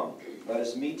 Come, let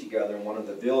us meet together in one of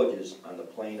the villages on the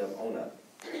plain of Ona.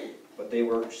 But they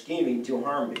were scheming to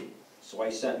harm me, so I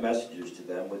sent messengers to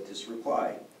them with this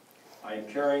reply: I am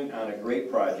carrying on a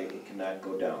great project and cannot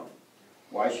go down.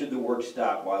 Why should the work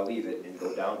stop while I leave it and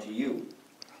go down to you?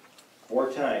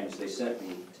 4 times they sent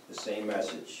me the same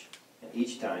message, and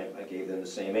each time I gave them the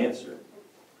same answer.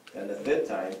 Then the 5th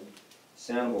time,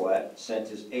 Sanballat sent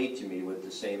his aide to me with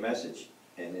the same message.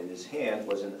 and in his hand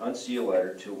was an unsealed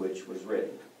letter to which was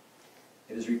written,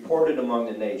 "It is reported among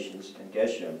the nations, and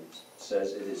Geshem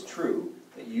says it is true,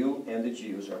 that you and the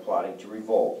Jews are plotting to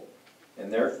revolt,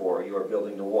 and therefore you are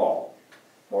building the wall.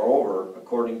 Moreover,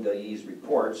 according to these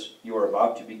reports, you are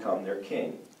about to become their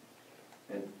king,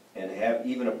 and have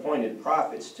even appointed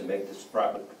prophets to make this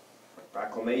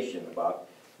proclamation about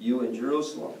you in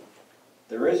Jerusalem.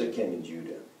 There is a king in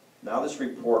Judah. Now this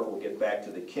report will get back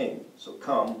to the king. So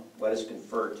come, let us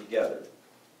confer together."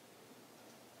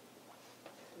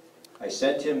 I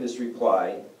sent him this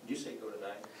reply. Did you say go to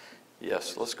 9?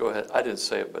 Yes, let's go ahead. I didn't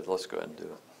say it, but let's go ahead and do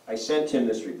it. I sent him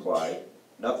this reply.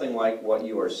 "Nothing like what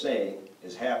you are saying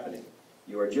is happening.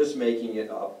 You are just making it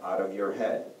up out of your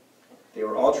head. They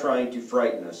were all trying to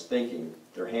frighten us, thinking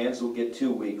their hands will get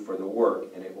too weak for the work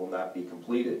and it will not be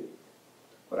completed.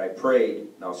 But I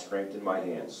prayed, now strengthen my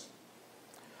hands."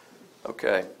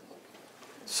 Okay.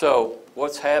 So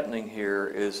what's happening here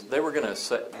is they were going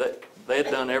to they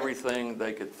had done everything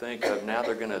they could think of. Now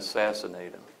they're going to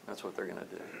assassinate him. That's what they're going to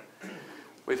do.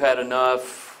 We've had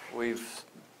enough. We've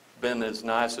been as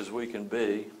nice as we can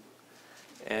be.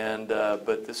 And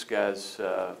but this guy's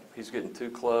he's getting too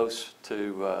close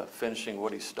to finishing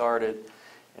what he started,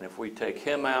 and if we take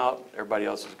him out, everybody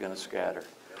else is going to scatter.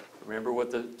 Remember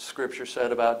what the scripture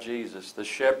said about Jesus: the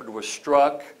shepherd was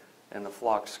struck and the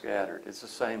flock scattered. It's the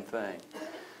same thing.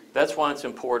 That's why it's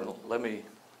important.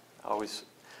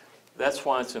 That's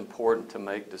why it's important to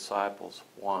make disciples.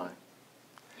 Why?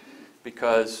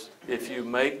 Because if you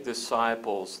make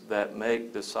disciples that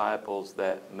make disciples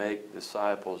that make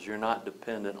disciples, you're not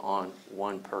dependent on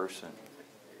one person.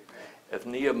 If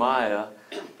Nehemiah,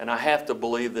 and I have to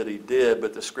believe that he did,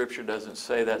 but the scripture doesn't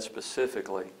say that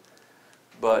specifically.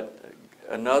 But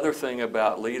another thing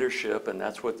about leadership, and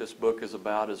that's what this book is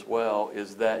about as well,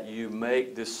 is that you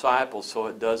make disciples so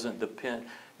it doesn't depend.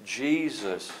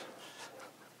 Jesus,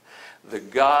 the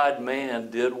God-man,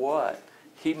 did what?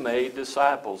 He made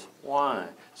disciples. Why?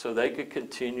 So they could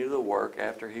continue the work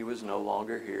after he was no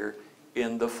longer here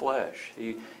in the flesh.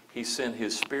 He sent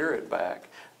his spirit back.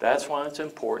 That's why it's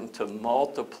important to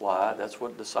multiply. That's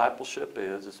what discipleship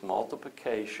is. It's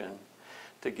multiplication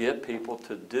to get people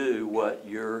to do what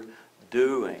you're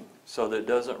doing so that it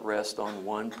doesn't rest on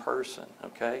one person.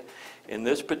 Okay? In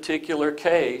this particular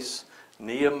case,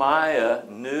 Nehemiah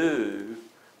knew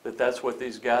that that's what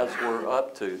these guys were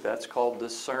up to. That's called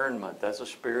discernment. That's a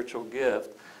spiritual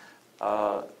gift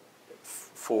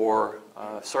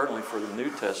certainly for the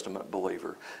New Testament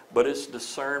believer. But it's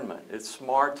discernment. It's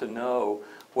smart to know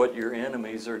what your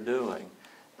enemies are doing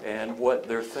and what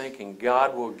they're thinking.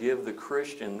 God will give the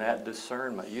Christian that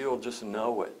discernment. You'll just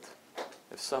know it.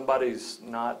 If somebody's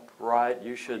not right,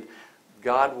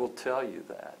 God will tell you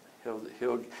that.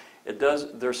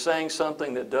 They're saying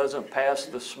something that doesn't pass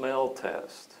the smell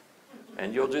test.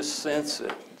 And you'll just sense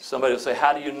it. Somebody will say,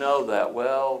 "How do you know that?"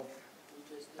 Well,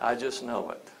 I just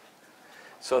know it.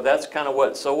 So that's kind of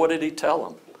what. So what did he tell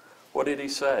them? What did he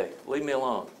say? "Leave me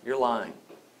alone. You're lying.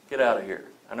 Get out of here.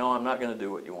 I know I'm not going to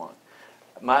do what you want.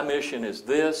 My mission is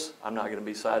this. I'm not going to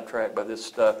be sidetracked by this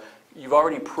stuff. You've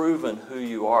already proven who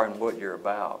you are and what you're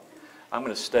about. I'm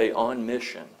going to stay on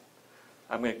mission.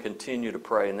 I'm going to continue to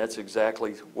pray." And that's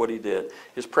exactly what he did.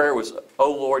 His prayer was,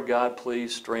 "Oh Lord God,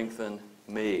 please strengthen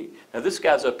me." Now this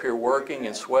guy's up here working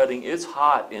and sweating. It's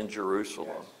hot in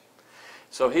Jerusalem.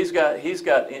 So he's not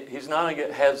only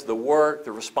has the work,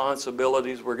 the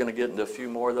responsibilities. We're going to get into a few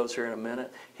more of those here in a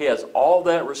minute. He has all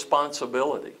that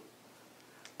responsibility,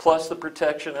 plus the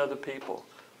protection of the people,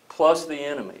 plus the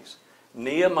enemies.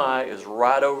 Nehemiah is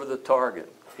right over the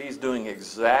target. He's doing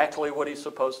exactly what he's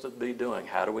supposed to be doing.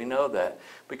 How do we know that?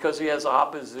 Because he has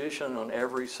opposition on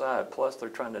every side. Plus they're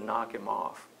trying to knock him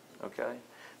off. Okay?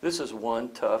 This is one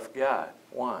tough guy.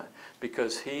 Why?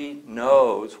 Because he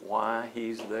knows why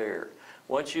he's there.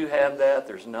 Once you have that,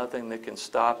 there's nothing that can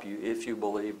stop you if you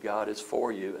believe God is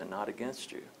for you and not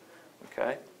against you.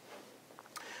 Okay?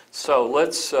 So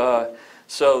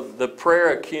so the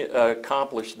prayer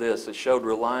accomplished this. It showed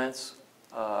reliance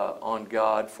on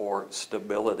God for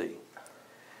stability.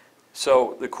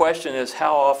 So the question is,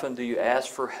 how often do you ask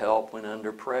for help when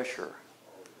under pressure?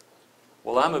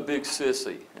 Well, I'm a big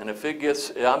sissy, and if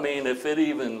it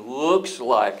even looks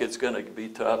like it's going to be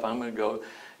tough, I'm going to go,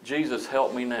 "Jesus,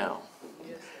 help me now."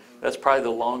 That's probably the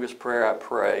longest prayer I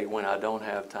pray when I don't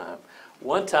have time.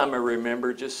 One time I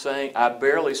remember just saying, I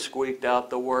barely squeaked out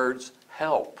the words,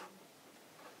 "help."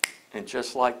 And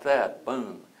just like that,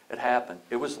 boom, it happened.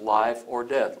 It was life or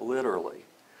death, literally.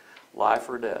 Life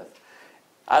or death.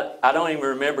 I don't even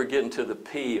remember getting to the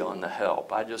P on the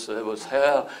help. It was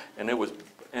hell,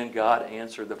 and God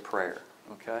answered the prayer.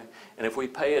 Okay? And if we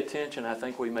pay attention, I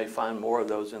think we may find more of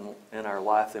those in our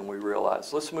life than we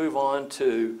realize. Let's move on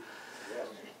to,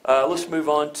 let's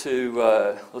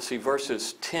see,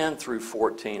 verses 10 through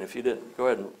 14. If you didn't, go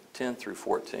ahead and 10 through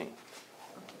 14.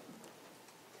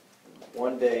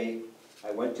 One day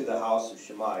I went to the house of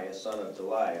Shemaiah, son of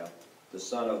Deliah, the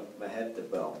son of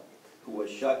Mehetabel, who was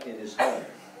shut in his home.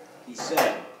 He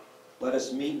said, "Let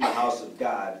us meet in the house of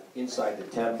God inside the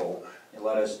temple, and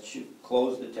let us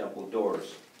close the temple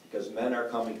doors, because men are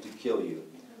coming to kill you.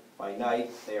 By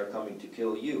night they are coming to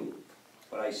kill you."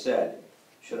 But I said,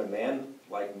 "Should a man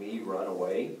like me run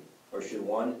away? Or should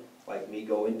one like me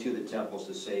go into the temples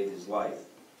to save his life?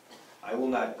 I will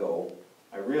not go.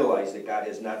 I realize that God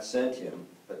has not sent him,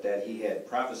 but that he had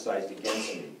prophesied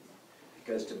against me,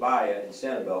 because Tobiah and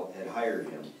Sanballat had hired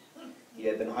him. He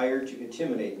had been hired to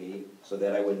intimidate me so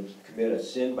that I would commit a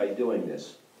sin by doing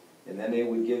this, and then they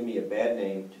would give me a bad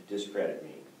name to discredit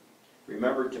me.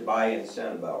 Remember Tobiah and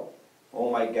Sanballat, oh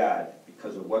my God,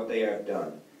 because of what they have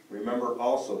done. Remember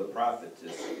also the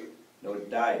prophetess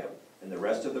Noadiah and the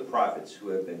rest of the prophets who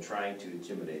have been trying to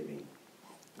intimidate me."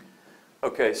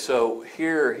 Okay, so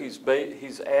here he's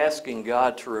asking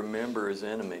God to remember his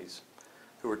enemies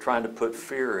who are trying to put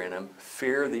fear in him.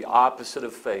 Fear, the opposite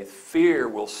of faith. Fear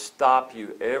will stop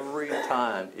you every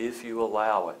time if you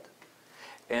allow it.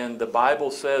 And the Bible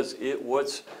says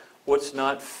what's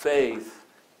not faith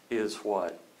is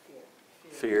what?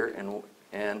 Fear.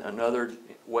 And another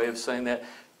way of saying that,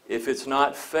 if it's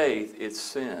not faith, it's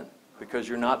sin, because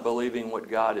you're not believing what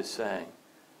God is saying.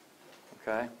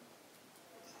 Okay?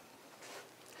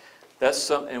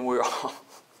 That's and we're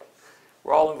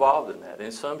all involved in that.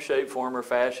 In some shape, form, or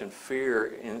fashion, fear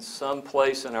in some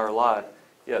place in our life.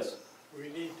 Yes? We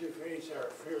need to face our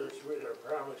fears with a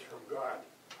promise from God.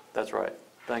 That's right.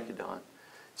 Thank you, Don.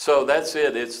 So that's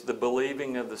it. It's the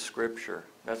believing of the Scripture.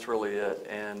 That's really it.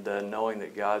 And knowing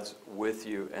that God's with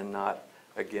you and not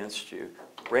against you.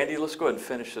 Randy, let's go ahead and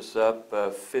finish this up,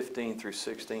 15 through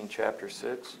 16, chapter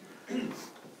 6.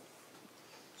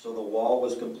 So the wall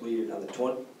was completed on the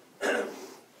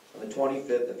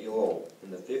 25th of Elul,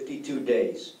 in the 52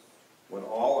 days. When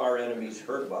all our enemies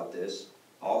heard about this,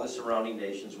 all the surrounding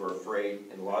nations were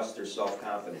afraid and lost their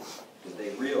self-confidence, because they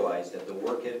realized that the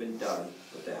work had been done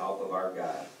with the help of our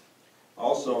God.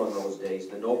 Also in those days,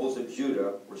 the nobles of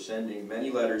Judah were sending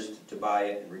many letters to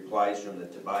Tobiah, and replies from the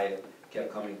Tobiah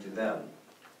kept coming to them.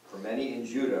 For many in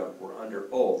Judah were under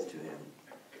oath to him,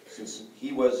 since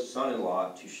he was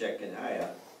son-in-law to Shechaniah,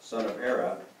 son of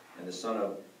Era, and the son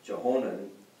of Jehonan,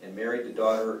 and married the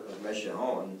daughter of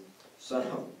Meshahon, son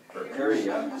of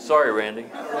Berkuriah. Sorry, Randy.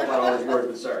 I don't know about all his words,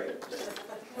 but sorry.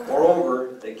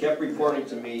 Moreover, they kept reporting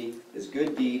to me his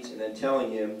good deeds, and then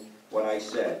telling him what I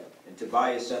said. And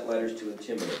Tobiah sent letters to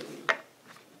intimidate me.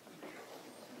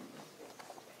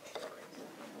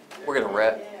 We're going to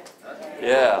wrap.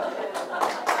 Yeah.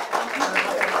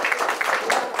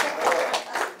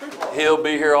 He'll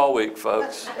be here all week,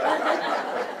 folks.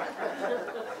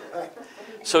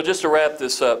 So just to wrap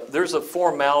this up, there's a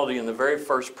formality in the very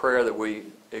first prayer that we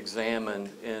examined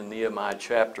in Nehemiah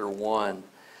chapter 1.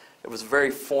 It was a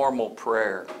very formal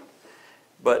prayer.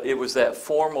 But it was that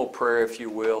formal prayer, if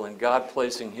you will, and God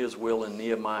placing His will in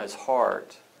Nehemiah's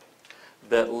heart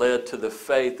that led to the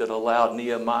faith that allowed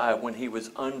Nehemiah, when he was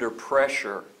under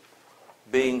pressure,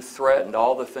 being threatened,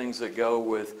 all the things that go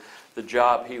with the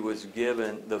job he was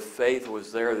given, the faith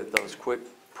was there that those quick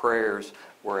prayers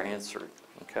were answered.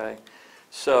 Okay?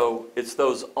 So it's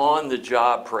those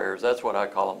on-the-job prayers. That's what I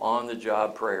call them,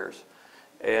 on-the-job prayers.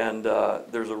 And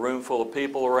there's a room full of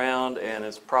people around, and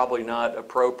it's probably not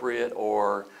appropriate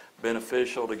or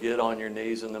beneficial to get on your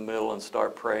knees in the middle and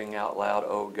start praying out loud,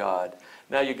 "Oh God."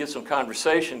 Now you get some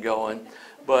conversation going,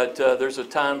 but there's a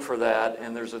time for that,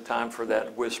 and there's a time for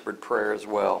that whispered prayer as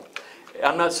well.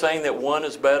 I'm not saying that one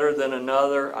is better than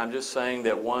another. I'm just saying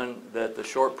that the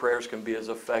short prayers can be as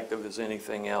effective as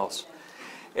anything else.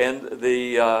 And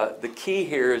the key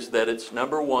here is that it's,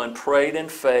 number one, prayed in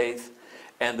faith,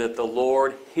 and that the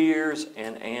Lord hears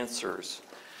and answers.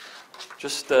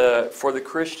 Just for the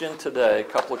Christian today, a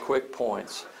couple of quick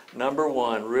points. Number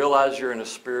one, realize you're in a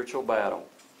spiritual battle.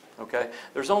 Okay?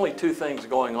 There's only two things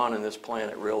going on in this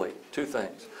planet, really. Two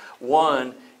things.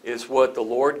 One is what the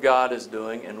Lord God is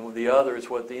doing, and the other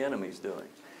is what the enemy's doing.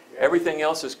 Everything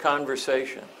else is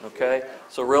conversation. Okay?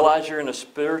 So realize you're in a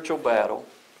spiritual battle.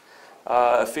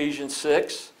 Ephesians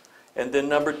 6. And then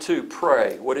number two,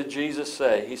 pray. What did Jesus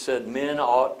say? He said, men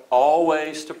ought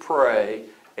always to pray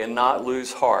and not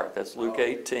lose heart. That's Luke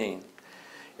 18.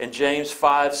 In James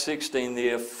 5:16, the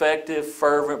effective,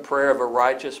 fervent prayer of a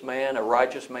righteous man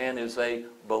is a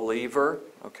believer.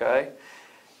 Okay?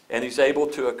 and He's able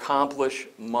to accomplish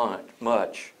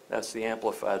much. That's the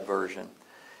Amplified Version.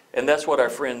 And that's what our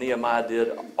friend Nehemiah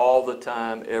did all the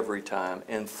time, every time.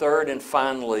 And third and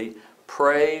finally,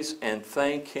 praise and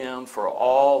thank Him for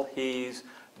all He's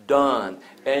done.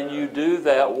 And you do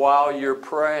that while you're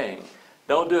praying.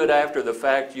 Don't do it after the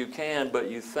fact. You can, but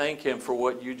you thank Him for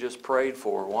what you just prayed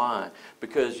for. Why?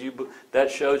 Because that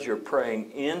shows you're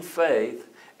praying in faith,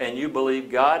 and you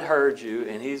believe God heard you,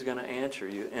 and He's going to answer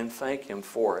you, and thank Him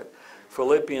for it.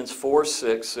 Philippians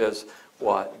 4:6 says,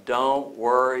 what? Don't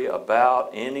worry about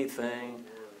anything.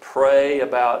 Pray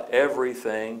about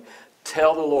everything.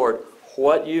 Tell the Lord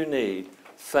what you need.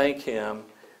 Thank Him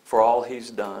for all He's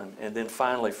done. And then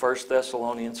finally, 1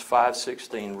 Thessalonians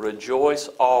 5:16, rejoice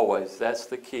always. That's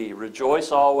the key.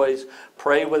 Rejoice always.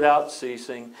 Pray without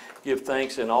ceasing. Give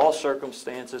thanks in all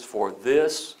circumstances, for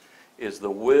this is the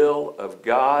will of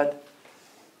God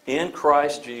in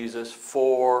Christ Jesus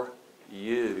for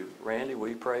you. Randy, will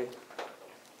you pray?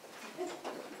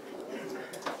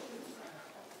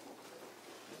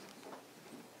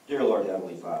 Dear Lord,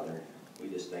 Heavenly Father, we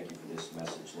just thank You for this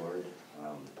message, Lord.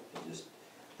 And just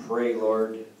pray,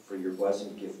 Lord, for Your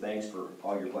blessings. Give thanks for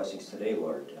all Your blessings today,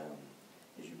 Lord.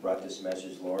 As You brought this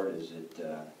message, Lord, as it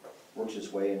works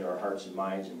its way into our hearts and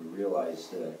minds, and we realize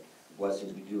the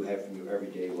blessings we do have from You every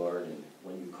day, Lord. And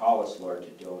when You call us, Lord,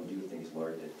 to go and do things,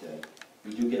 Lord, that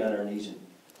we do get on our knees and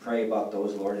pray about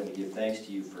those, Lord, and we give thanks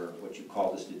to You for what You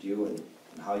called us to do and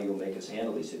how You'll make us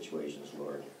handle these situations,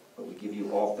 Lord. But we give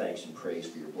You all thanks and praise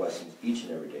for Your blessings each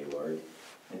and every day, Lord.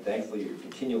 And thankfully, Your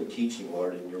continual teaching,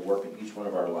 Lord, and Your work in each one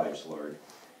of our lives, Lord.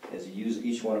 As You use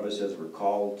each one of us as we're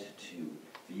called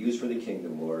to use for the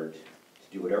kingdom, Lord,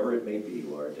 to do whatever it may be,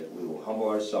 Lord, that we will humble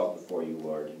ourselves before You,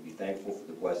 Lord, and be thankful for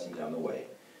the blessings on the way.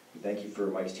 We thank You for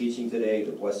Mike's teaching today,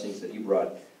 the blessings that He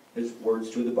brought, His words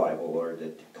through the Bible, Lord,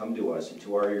 that come to us and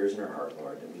to our ears and our heart,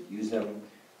 Lord, that we use them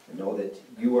and know that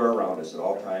You are around us at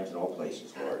all times and all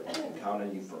places, Lord, and count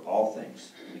on You for all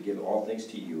things. We give all things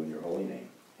to You in Your holy name.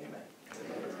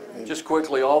 Amen. Just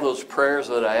quickly, all those prayers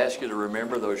that I ask you to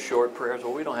remember, those short prayers,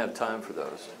 well, we don't have time for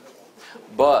those.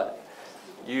 But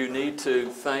you need to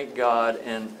thank God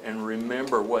and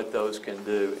remember what those can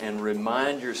do, and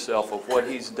remind yourself of what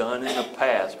He's done in the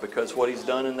past, because what He's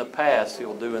done in the past,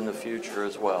 He'll do in the future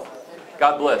as well.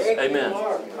 God bless. Amen.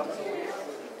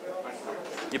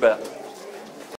 You bet.